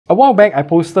A while back, I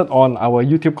posted on our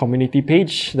YouTube community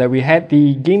page that we had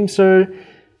the GameSir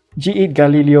G8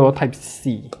 Galileo Type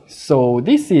C. So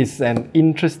this is an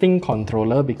interesting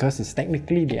controller because it's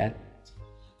technically the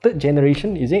third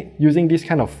generation, is it? Using this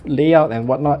kind of layout and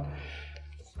whatnot.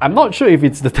 I'm not sure if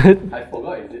it's the third. I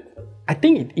forgot, is it? I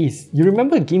think it is. You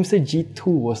remember GameSir G2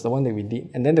 was the one that we did,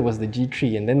 and then there was the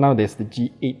G3, and then now there's the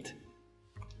G8.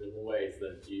 Where is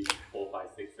the G4, 5,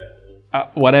 6, 7?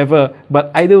 Whatever.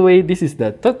 But either way, this is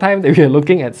the third time that we are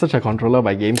looking at such a controller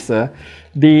by GameSir.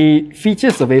 The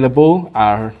features available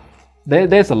are,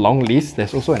 there's a long list.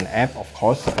 There's also an app, of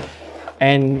course.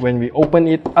 And when we open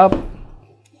it up,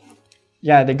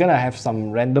 yeah, they're gonna have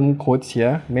some random codes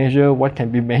here. Measure what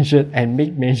can be measured and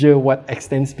make measure what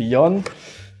extends beyond.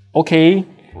 Okay,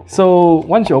 so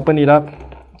once you open it up,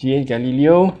 G8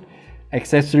 Galileo,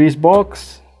 accessories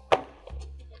box,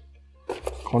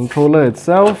 controller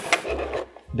itself.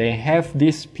 They have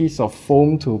this piece of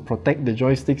foam to protect the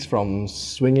joysticks from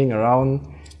swinging around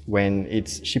when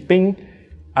it's shipping.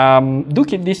 Do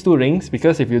keep these two rings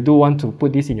because if you do want to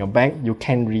put this in your bag, you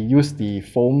can reuse the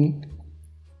foam.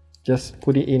 Just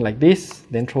put it in like this,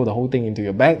 then throw the whole thing into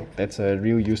your bag. That's a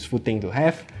real useful thing to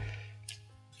have.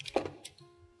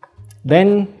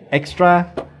 Then extra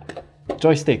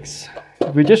joysticks.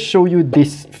 We'll just show you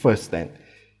this first then.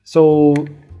 So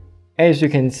as you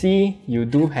can see, you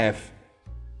do have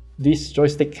these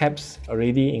joystick caps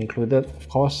already included, of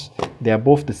course. They are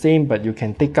both the same, but you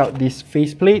can take out this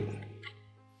faceplate.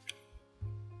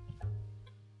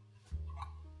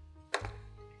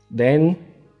 Then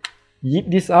yip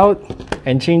this out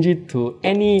and change it to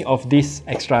any of these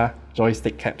extra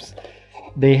joystick caps.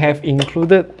 They have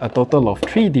included a total of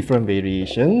 3 different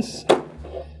variations.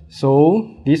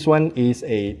 So this one is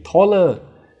a taller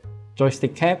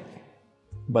joystick cap,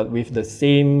 but with the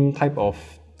same type of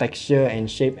texture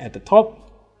and shape at the top.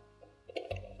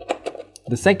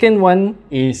 The second one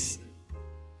is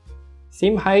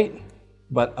same height,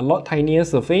 but a lot tinier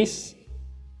surface.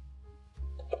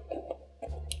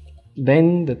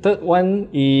 Then the third one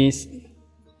is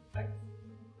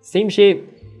same shape,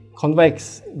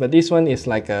 convex, but this one is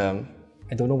like a,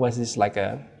 I don't know what is like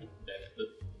a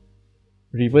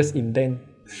reverse indent.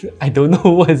 I don't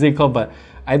know what is it called, but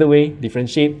either way,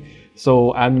 different shape.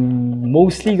 So I'm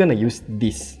mostly gonna use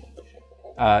this.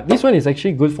 This one is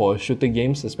actually good for shooter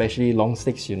games, especially long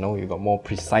sticks. You know, you got more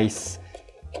precise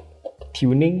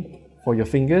tuning for your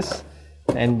fingers.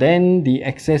 And then the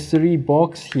accessory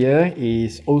box here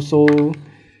is also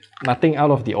nothing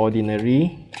out of the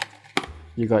ordinary.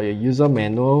 You got your user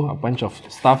manual, a bunch of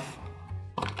stuff,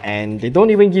 and they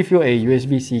don't even give you a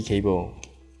USB-C cable.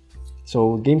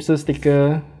 So GameSir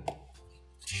sticker,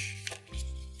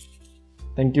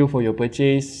 thank you for your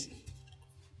purchase.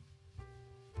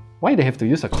 Why they have to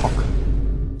use a cork?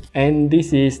 And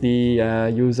this is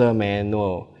the user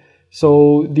manual.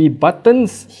 So the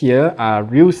buttons here are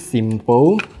real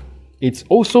simple. It's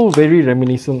also very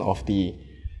reminiscent of the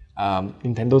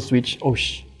Nintendo Switch. Oh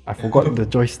I forgot the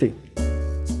joystick.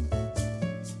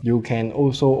 You can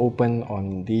also open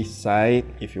on this side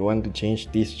if you want to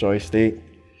change this joystick.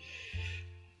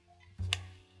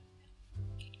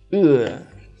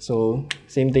 So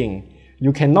same thing.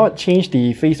 You cannot change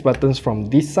the face buttons from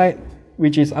this side,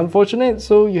 which is unfortunate,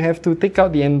 so you have to take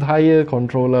out the entire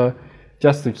controller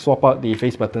just to swap out the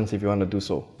face buttons if you want to do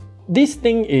so. This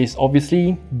thing is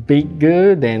obviously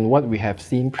bigger than what we have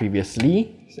seen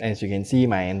previously. As you can see,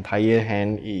 my entire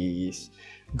hand is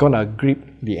gonna grip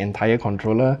the entire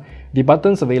controller. The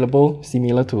buttons available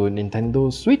similar to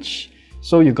Nintendo Switch.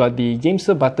 So you got the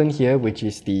GameSir button here, which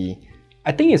is the,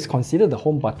 I think it's considered the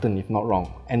home button if not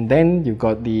wrong. And then you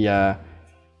got the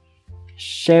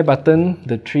share button,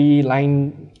 the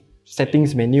 3-line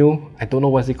settings menu. I don't know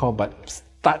what's it called, but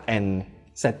start and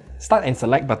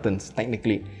select buttons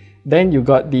technically. Then you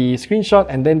got the screenshot,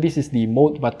 and then this is the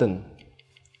mode button.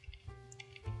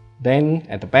 Then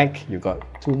at the back you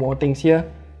got 2 more things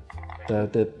here,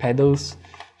 the pedals.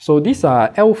 So these are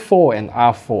L4 and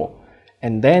R4,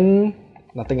 and then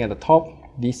nothing at the top.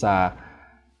 These are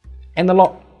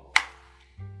analog,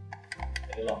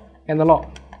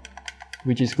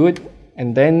 which is good.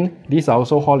 And then these are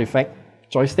also Hall effect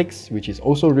joysticks, which is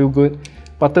also real good.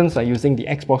 Buttons are using the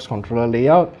Xbox controller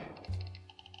layout.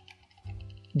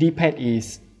 D-pad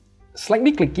is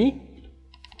slightly clicky.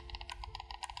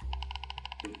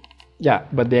 Yeah,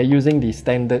 but they're using the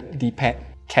standard D-pad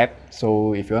cap,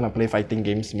 so if you want to play fighting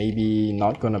games, maybe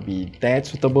not gonna be that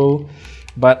suitable.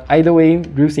 But either way,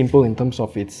 real simple in terms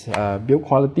of its build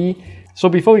quality. So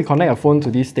before we connect a phone to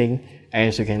this thing,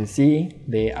 as you can see,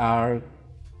 there are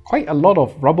quite a lot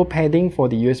of rubber padding for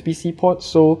the USB-C port,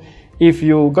 so if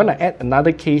you're gonna add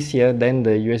another case here, then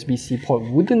the USB-C port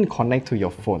wouldn't connect to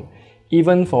your phone.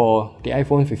 Even for the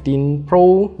iPhone 15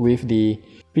 Pro with the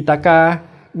Pitaka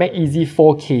Mac Easy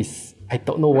 4 case. I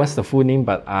don't know what's the full name,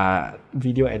 but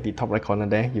video at the top right corner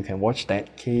there. You can watch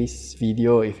that case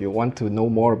video if you want to know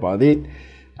more about it.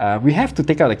 We have to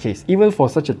take out the case. Even for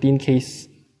such a thin case,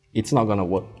 it's not gonna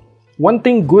work. One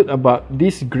thing good about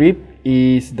this grip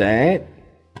is that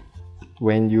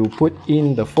when you put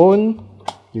in the phone,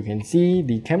 you can see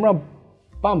the camera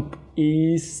bump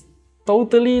is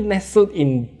totally nestled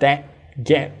in that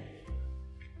gap.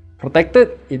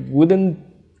 Protected, it wouldn't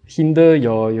hinder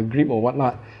your grip or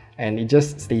whatnot, and it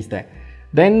just stays there.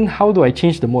 Then how do I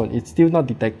change the mode? It's still not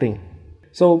detecting.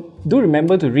 So do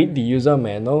remember to read the user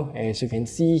manual. As you can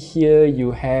see here,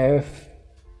 you have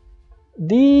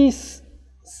this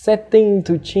setting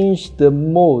to change the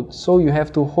mode. So you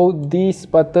have to hold this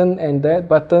button and that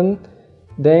button,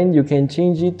 then you can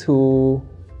change it to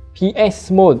PS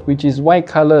mode, which is white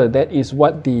color. That is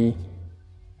what the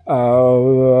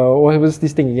what was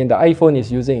this thing again? The iPhone is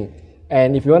using.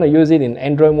 And if you want to use it in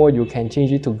Android mode, you can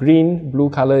change it to green. Blue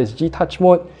color is G-Touch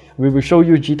mode. We will show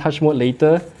you G-Touch mode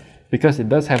later because it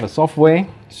does have a software.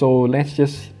 So let's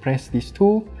just press these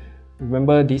two.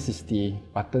 Remember, this is the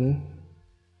button.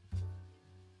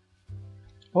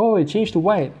 Oh, it changed to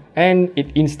white and it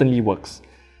instantly works.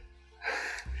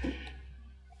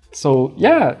 So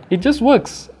yeah, it just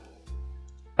works.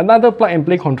 Another plug and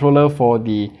play controller for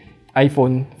the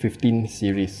iPhone 15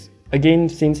 series. Again,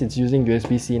 since it's using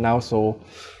USB-C now, so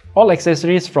all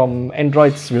accessories from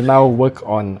Androids will now work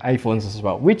on iPhones as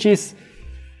well, which is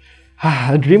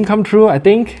a dream come true, I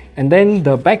think. And then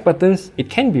the back buttons, it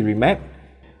can be remapped.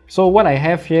 So what I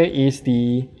have here is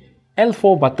the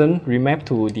L4 button remapped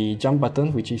to the jump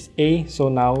button, which is A. So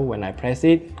now when I press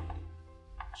it,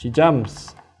 she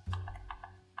jumps.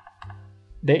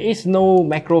 There is no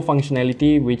macro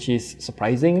functionality, which is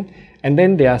surprising. And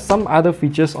then there are some other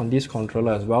features on this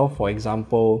controller as well. For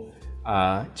example,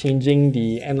 changing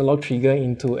the analog trigger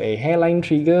into a hairline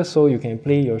trigger so you can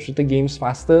play your shooter games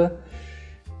faster.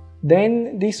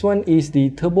 Then this one is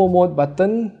the turbo mode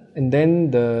button, and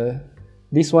then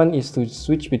this one is to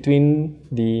switch between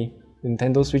the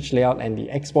Nintendo Switch layout and the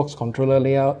Xbox controller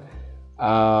layout,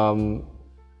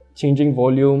 changing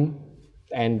volume,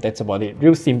 and that's about it.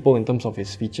 Real simple in terms of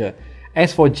its feature.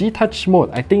 As for G-Touch mode,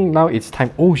 I think now it's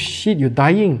time. Oh shit, you're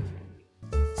dying!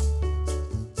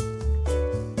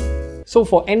 So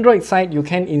for Android side, you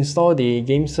can install the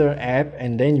GameSir app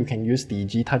and then you can use the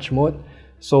G-Touch mode.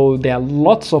 So there are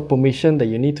lots of permission that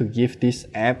you need to give this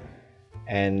app.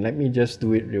 And let me just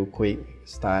do it real quick.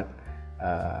 Start.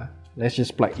 Let's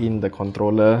just plug in the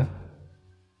controller.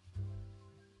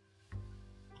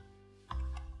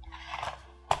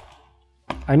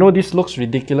 I know this looks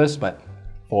ridiculous, but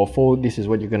for a phone, this is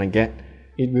what you're gonna get.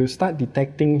 It will start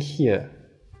detecting here.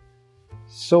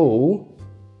 So,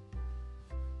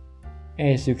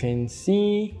 as you can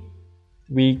see,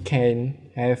 we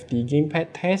can have the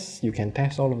gamepad test. You can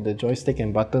test all of the joystick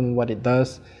and button, what it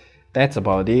does. That's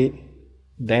about it.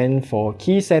 Then for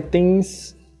key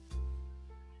settings,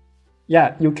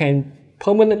 yeah, you can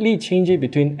permanently change it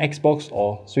between Xbox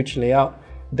or Switch layout.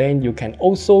 Then you can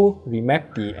also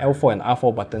remap the L4 and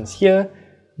R4 buttons here.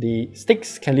 The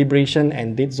sticks calibration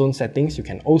and dead zone settings, you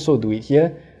can also do it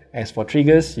here. As for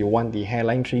triggers, you want the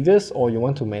hairline triggers or you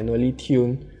want to manually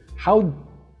tune how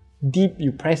deep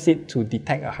you press it to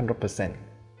detect 100%.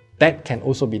 That can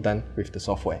also be done with the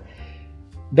software.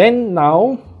 Then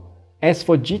now, as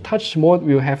for G-Touch mode,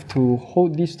 we'll have to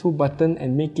hold these two buttons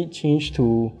and make it change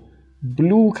to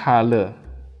blue color.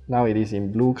 Now it is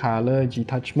in blue color,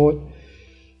 G-Touch mode.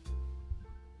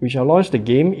 We shall launch the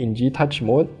game in G-Touch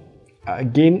mode.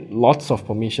 Again, lots of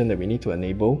permission that we need to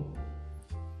enable.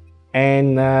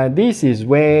 And this is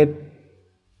where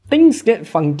things get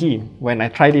funky when I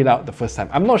tried it out the first time.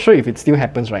 I'm not sure if it still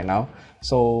happens right now.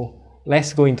 So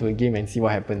let's go into the game and see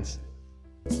what happens.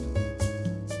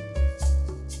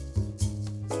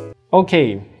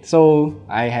 Okay, so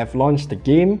I have launched the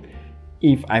game.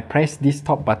 If I press this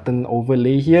top button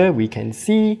overlay here, we can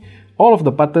see all of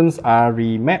the buttons are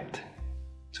remapped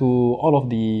to all of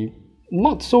the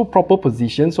not so proper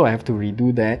position, so I have to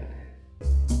redo that.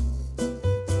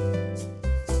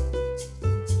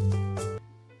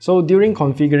 So during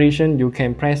configuration, you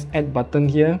can press add button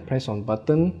here, press on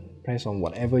button, press on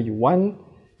whatever you want.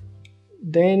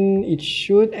 Then it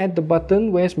should add the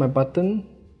button. Where's my button?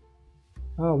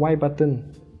 Y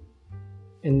button.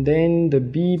 And then the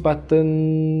B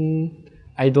button,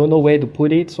 I don't know where to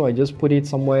put it, so I just put it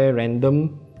somewhere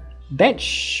random. That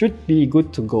should be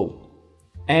good to go.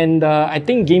 And I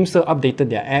think GameSir updated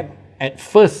their app At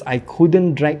first, I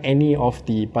couldn't drag any of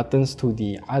the buttons to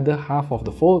the other half of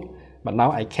the fold, but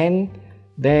now I can.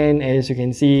 Then, as you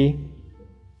can see,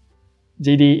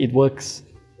 JD, it works.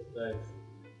 Nice.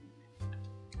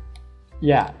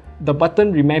 Yeah, the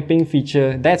button remapping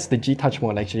feature, that's the G-Touch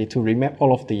mode actually, to remap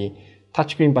all of the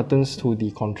touchscreen buttons to the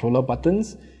controller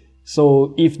buttons.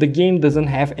 So if the game doesn't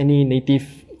have any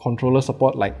native controller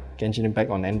support like Genshin Impact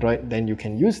on Android, then you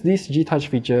can use this G-Touch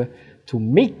feature to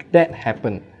make that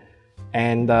happen.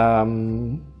 And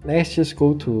let's just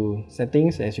go to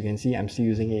settings. As you can see, I'm still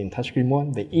using it in touchscreen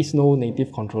mode. There is no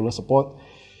native controller support,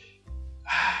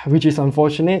 which is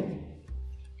unfortunate.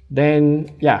 Then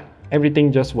yeah,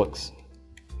 everything just works.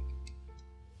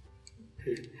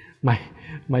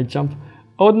 My jump.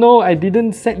 Oh no, I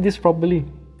didn't set this properly.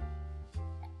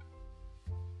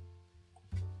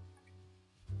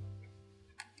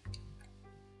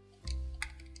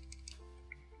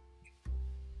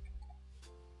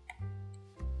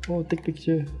 Oh, take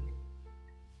picture.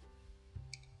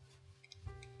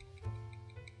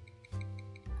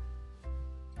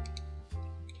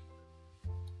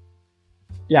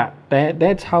 Yeah,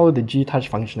 that's how the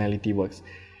G-Touch functionality works.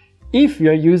 If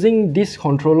you're using this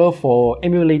controller for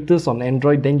emulators on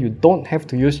Android, then you don't have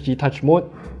to use G-Touch mode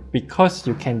because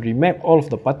you can remap all of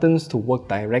the buttons to work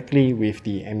directly with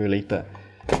the emulator.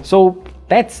 So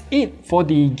that's it for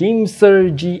the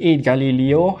GameSir G8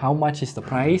 Galileo. How much is the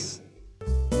price?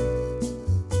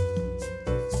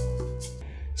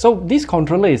 So this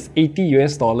controller is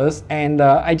 $80 and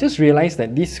I just realized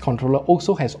that this controller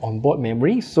also has onboard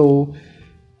memory. So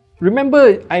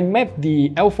remember, I mapped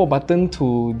the L4 button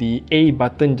to the A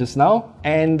button just now,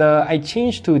 and I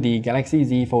changed to the Galaxy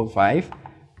Z Fold 5.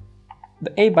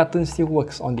 The A button still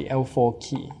works on the L4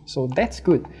 key, so that's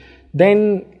good.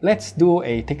 Then let's do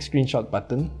a take screenshot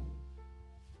button.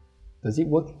 Does it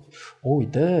work? Oh,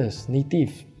 it does,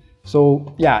 native.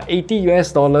 So yeah,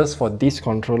 $80 for this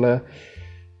controller.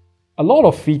 A lot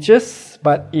of features,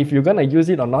 but if you're gonna use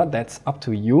it or not, that's up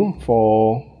to you.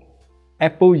 For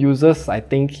Apple users, I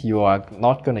think you are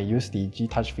not gonna use the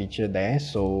G-Touch feature there,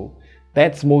 so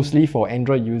that's mostly for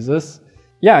Android users.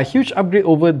 Yeah, a huge upgrade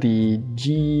over the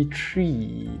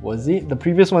G3, was it? The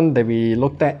previous one that we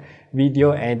looked at,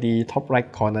 video at the top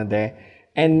right corner there.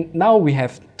 And now we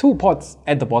have two ports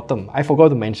at the bottom. I forgot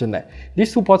to mention that.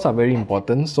 These two ports are very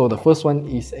important. So the first one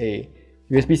is a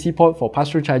USB-C port for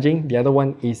pass-through charging. The other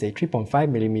one is a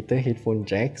 3.5mm headphone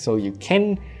jack. So you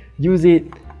can use it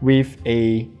with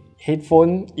a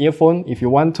earphone if you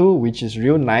want to, which is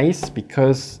real nice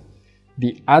because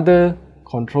the other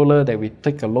controller that we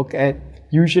take a look at,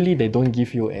 usually they don't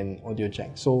give you an audio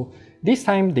jack. So this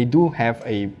time they do have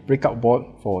a breakout board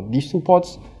for these two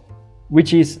ports,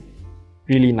 which is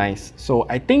really nice. So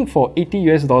I think for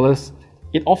 $80,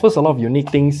 it offers a lot of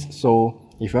unique things. So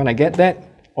if you want to get that,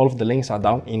 all of the links are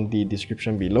down in the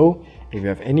description below. If you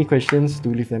have any questions,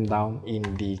 do leave them down in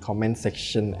the comment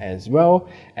section as well.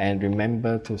 And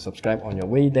remember to subscribe on your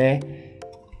way there.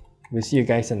 We'll see you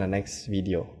guys in the next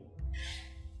video.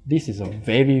 This is a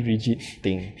very rigid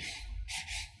thing.